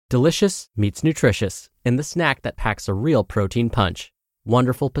Delicious meets nutritious in the snack that packs a real protein punch.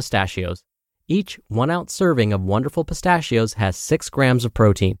 Wonderful Pistachios. Each 1-ounce serving of Wonderful Pistachios has 6 grams of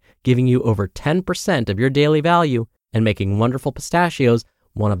protein, giving you over 10% of your daily value and making Wonderful Pistachios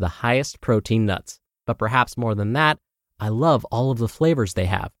one of the highest protein nuts. But perhaps more than that, I love all of the flavors they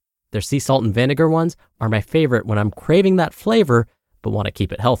have. Their sea salt and vinegar ones are my favorite when I'm craving that flavor but want to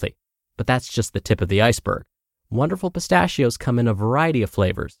keep it healthy. But that's just the tip of the iceberg. Wonderful Pistachios come in a variety of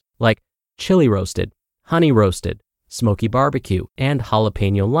flavors, like chili roasted, honey roasted, smoky barbecue, and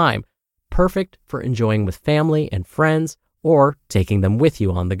jalapeno lime, perfect for enjoying with family and friends or taking them with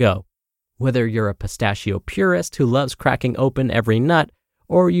you on the go. Whether you're a pistachio purist who loves cracking open every nut,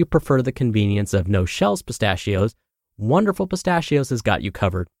 or you prefer the convenience of no-shells pistachios, Wonderful Pistachios has got you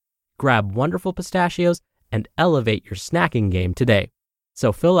covered. Grab Wonderful Pistachios and elevate your snacking game today.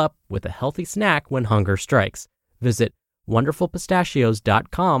 So fill up with a healthy snack when hunger strikes. Visit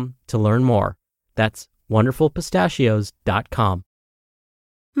wonderfulpistachios.com to learn more. That's wonderfulpistachios.com.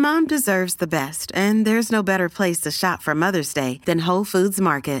 Mom deserves the best, and there's no better place to shop for Mother's Day than Whole Foods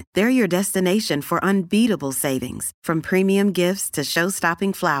Market. They're your destination for unbeatable savings, from premium gifts to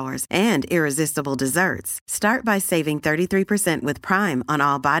show-stopping flowers and irresistible desserts. Start by saving 33% with Prime on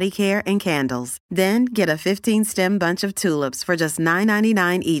all body care and candles. Then get a 15-stem bunch of tulips for just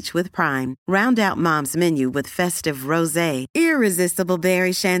 $9.99 each with Prime. Round out Mom's menu with festive rosé, irresistible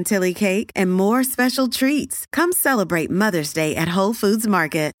berry chantilly cake, and more special treats. Come celebrate Mother's Day at Whole Foods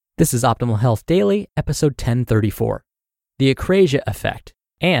Market. This is Optimal Health Daily, episode 1034, The Akrasia Effect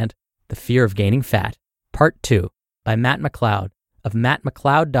and the Fear of Gaining Fat, Part 2, by Matt McLeod of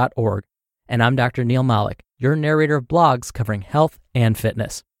mattmcleod.org. And I'm Dr. Neil Malik, your narrator of blogs covering health and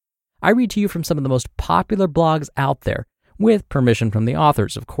fitness. I read to you from some of the most popular blogs out there, with permission from the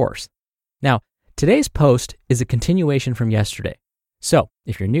authors, of course. Now, today's post is a continuation from yesterday. So,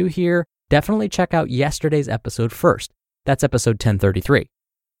 if you're new here, definitely check out yesterday's episode first. That's episode 1033.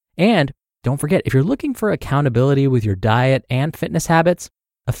 And don't forget, if you're looking for accountability with your diet and fitness habits,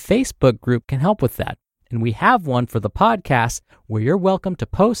 a Facebook group can help with that. And we have one for the podcast where you're welcome to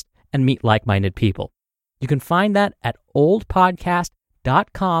post and meet like-minded people. You can find that at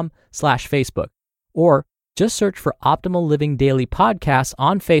oldpodcast.com/Facebook, or just search for Optimal Living Daily Podcasts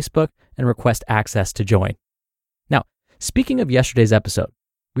on Facebook and request access to join. Now, speaking of yesterday's episode,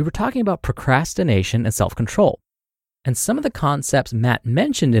 we were talking about procrastination and self-control. And some of the concepts Matt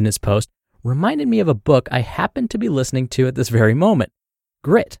mentioned in his post reminded me of a book I happen to be listening to at this very moment,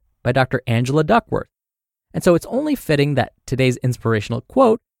 Grit by Dr. Angela Duckworth. And so it's only fitting that today's inspirational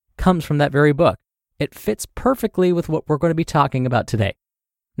quote comes from that very book. It fits perfectly with what we're going to be talking about today.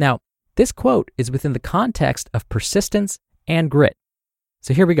 Now, this quote is within the context of persistence and grit.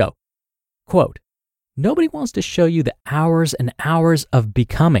 So here we go. Quote, "Nobody wants to show you the hours and hours of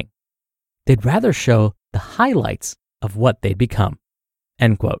becoming. They'd rather show the highlights of what they'd become."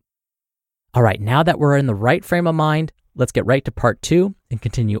 End quote. All right, now that we're in the right frame of mind, let's get right to part 2 and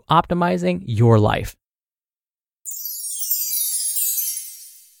continue optimizing your life.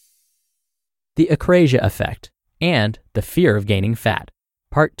 The Akrasia Effect and the Fear of Gaining Fat,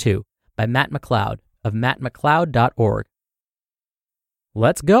 Part 2, by Matt McLeod of mattmcleod.org.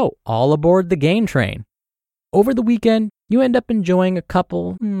 Let's go, all aboard the gain train. Over the weekend, you end up enjoying a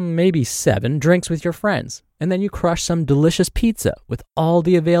couple, maybe 7 drinks with your friends, and then you crush some delicious pizza with all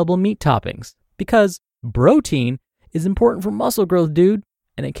the available meat toppings, because protein is important for muscle growth, dude.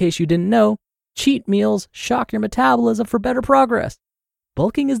 And in case you didn't know, cheat meals shock your metabolism for better progress.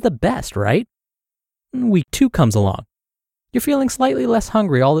 Bulking is the best, right? Week 2 comes along. You're feeling slightly less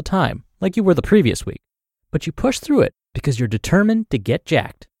hungry all the time, like you were the previous week, but you push through it because you're determined to get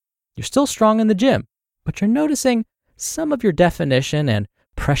jacked. You're still strong in the gym, but you're noticing some of your definition and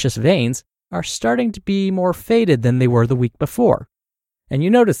precious veins are starting to be more faded than they were the week before. And you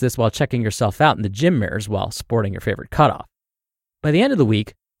notice this while checking yourself out in the gym mirrors while sporting your favorite cutoff. By the end of the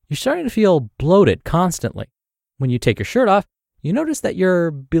week, you're starting to feel bloated constantly. When you take your shirt off, you notice that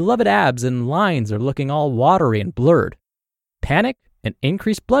your beloved abs and lines are looking all watery and blurred. Panic and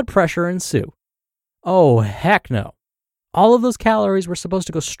increased blood pressure ensue. Oh, heck no. All of those calories were supposed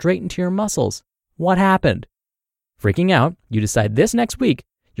to go straight into your muscles. What happened? Freaking out, you decide this next week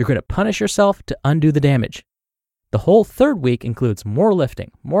you're going to punish yourself to undo the damage. The whole 3rd week includes more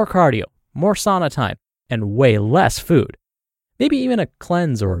lifting, more cardio, more sauna time, and way less food. Maybe even a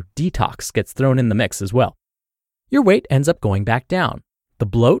cleanse or detox gets thrown in the mix as well. Your weight ends up going back down. The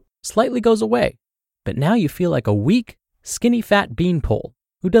bloat slightly goes away, but now you feel like a weak, skinny fat beanpole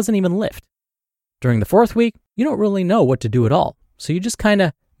who doesn't even lift. During the 4th week, you don't really know what to do at all, so you just kind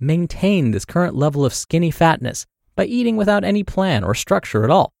of maintain this current level of skinny fatness by eating without any plan or structure at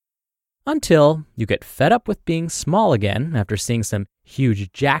all. until you get fed up with being small again after seeing some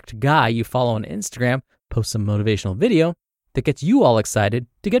huge jacked guy you follow on Instagram post some motivational video that gets you all excited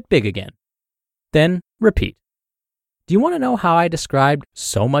to get big again. Then repeat. Do you want to know how I described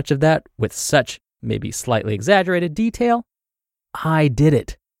so much of that with such maybe slightly exaggerated detail? I did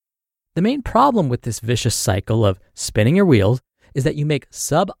it. The main problem with this vicious cycle of spinning your wheels is that you make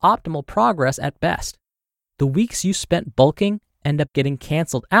suboptimal progress at best. The weeks you spent bulking end up getting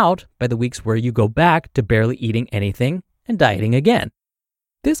canceled out by the weeks where you go back to barely eating anything and dieting again.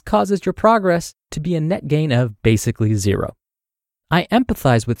 This causes your progress to be a net gain of basically zero. I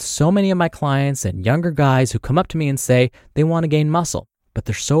empathize with so many of my clients and younger guys who come up to me and say they want to gain muscle, but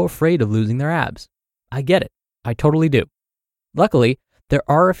they're so afraid of losing their abs. I get it. I totally do. Luckily, there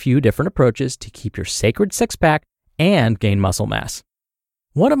are a few different approaches to keep your sacred six-pack and gain muscle mass.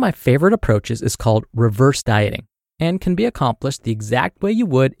 One of my favorite approaches is called reverse dieting and can be accomplished the exact way you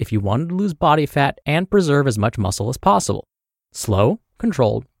would if you wanted to lose body fat and preserve as much muscle as possible. Slow,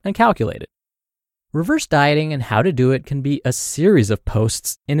 controlled, and calculated. Reverse dieting and how to do it can be a series of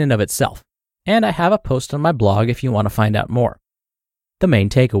posts in and of itself, and I have a post on my blog if you want to find out more. The main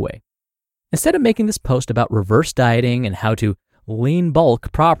takeaway. Instead of making this post about reverse dieting and how to lean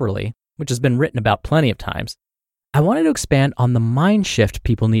bulk properly, which has been written about plenty of times, I wanted to expand on the mind shift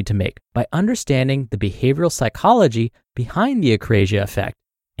people need to make by understanding the behavioral psychology behind the Akrasia effect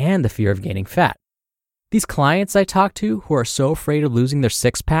and the fear of gaining fat. These clients I talk to who are so afraid of losing their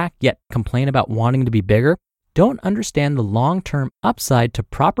six-pack yet complain about wanting to be bigger don't understand the long-term upside to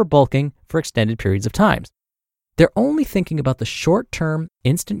proper bulking for extended periods of time. They're only thinking about the short-term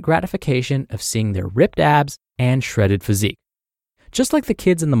instant gratification of seeing their ripped abs and shredded physique. Just like the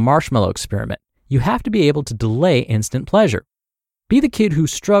kids in the marshmallow experiment, you have to be able to delay instant pleasure. Be the kid who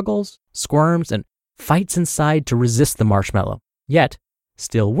struggles, squirms, and fights inside to resist the marshmallow, yet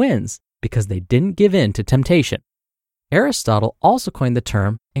still wins because they didn't give in to temptation. Aristotle also coined the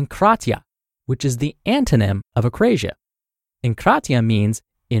term enkratia, which is the antonym of akrasia. Enkratia means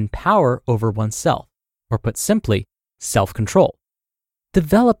in power over oneself, or put simply, self-control.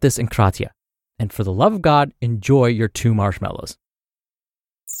 Develop this enkratia, and for the love of God, enjoy your 2 marshmallows.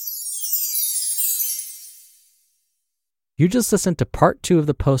 You just listened to part 2 of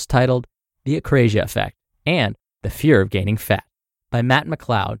the post titled The Akrasia Effect and The Fear of Gaining Fat by Matt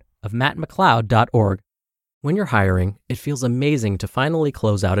McLeod of mattmcleod.org. When you're hiring, it feels amazing to finally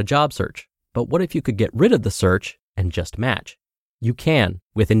close out a job search. But what if you could get rid of the search and just match? You can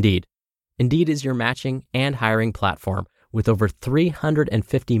with Indeed. Indeed is your matching and hiring platform with over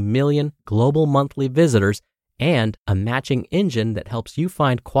 350 million global monthly visitors and a matching engine that helps you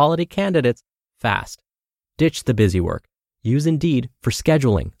find quality candidates fast. Ditch the busy work. Use Indeed for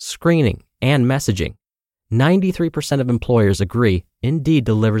scheduling, screening, and messaging. 93% of employers agree Indeed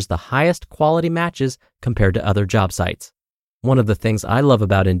delivers the highest quality matches compared to other job sites. One of the things I love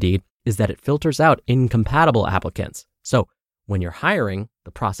about Indeed is that it filters out incompatible applicants. So when you're hiring,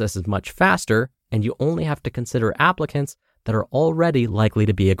 the process is much faster and you only have to consider applicants that are already likely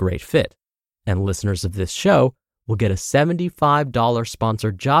to be a great fit. And listeners of this show will get a $75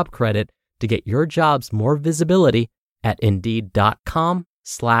 sponsored job credit to get your jobs more visibility at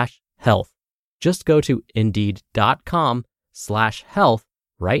Indeed.com/health. Just go to Indeed.com/health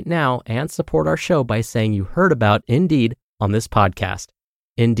right now and support our show by saying you heard about Indeed on this podcast.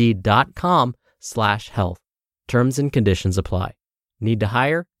 Indeed.com/health. Terms and conditions apply. Need to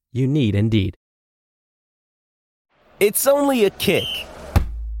hire? You need Indeed. It's only a kick,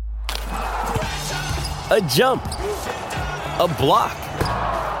 a jump, a block.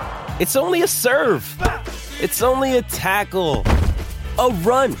 It's only a serve. It's only a tackle, a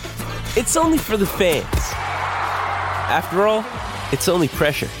run. It's only for the fans. After all, it's only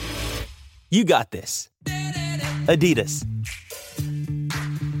pressure. You got this. Adidas.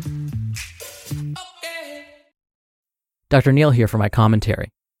 Dr. Neil here for my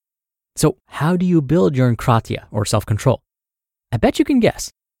commentary. So how do you build your enkratia or self-control? I bet you can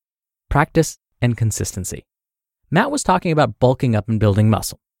guess. Practice and consistency. Matt was talking about bulking up and building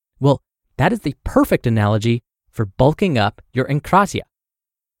muscle. Well, that is the perfect analogy for bulking up your enkratia.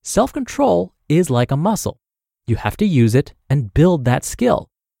 Self-control is like a muscle. You have to use it and build that skill.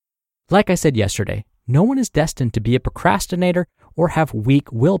 Like I said yesterday, no one is destined to be a procrastinator or have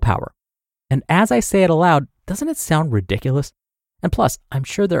weak willpower. And as I say it aloud, doesn't it sound ridiculous? And plus, I'm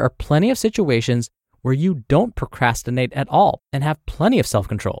sure there are plenty of situations where you don't procrastinate at all and have plenty of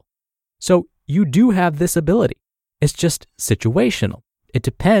self-control. So you do have this ability. It's just situational. It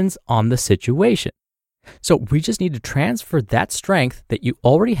depends on the situation. So we just need to transfer that strength that you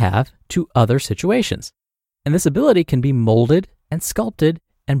already have to other situations. And this ability can be molded and sculpted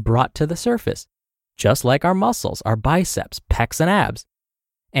and brought to the surface, just like our muscles, our biceps, pecs, and abs.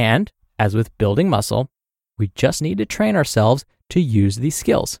 And as with building muscle, we just need to train ourselves to use these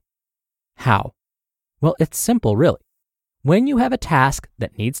skills. How? Well, it's simple, really. When you have a task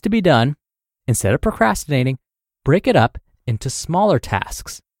that needs to be done, instead of procrastinating, break it up into smaller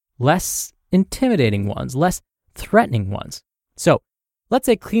tasks, less intimidating ones, less threatening ones. So, let's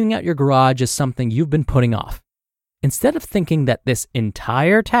say cleaning out your garage is something you've been putting off. Instead of thinking that this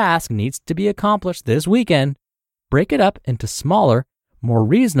entire task needs to be accomplished this weekend, break it up into smaller, more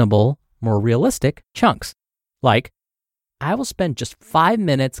reasonable, more realistic chunks. Like, I will spend just 5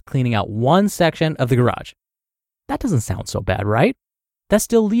 minutes cleaning out one section of the garage. That doesn't sound so bad, right? That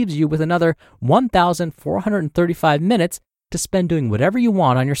still leaves you with another 1,435 minutes to spend doing whatever you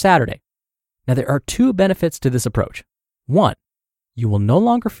want on your Saturday. Now, there are 2 benefits to this approach. 1, you will no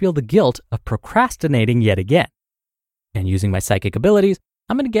longer feel the guilt of procrastinating yet again. And using my psychic abilities,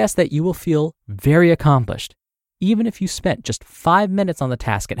 I'm going to guess that you will feel very accomplished, even if you spent just 5 minutes on the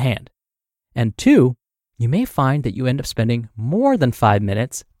task at hand. And 2, you may find that you end up spending more than 5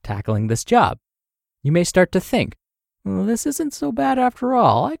 minutes tackling this job. You may start to think, well, this isn't so bad after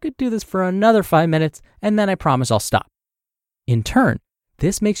all. I could do this for another 5 minutes, and then I promise I'll stop. In turn,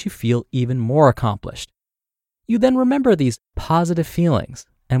 this makes you feel even more accomplished. You then remember these positive feelings,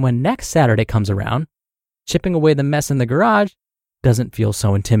 and when next Saturday comes around, chipping away the mess in the garage doesn't feel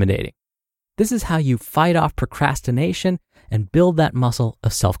so intimidating. This is how you fight off procrastination and build that muscle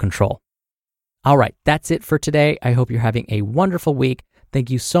of self-control. All right, that's it for today. I hope you're having a wonderful week.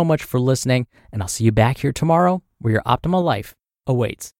 Thank you so much for listening, and I'll see you back here tomorrow where your optimal life awaits.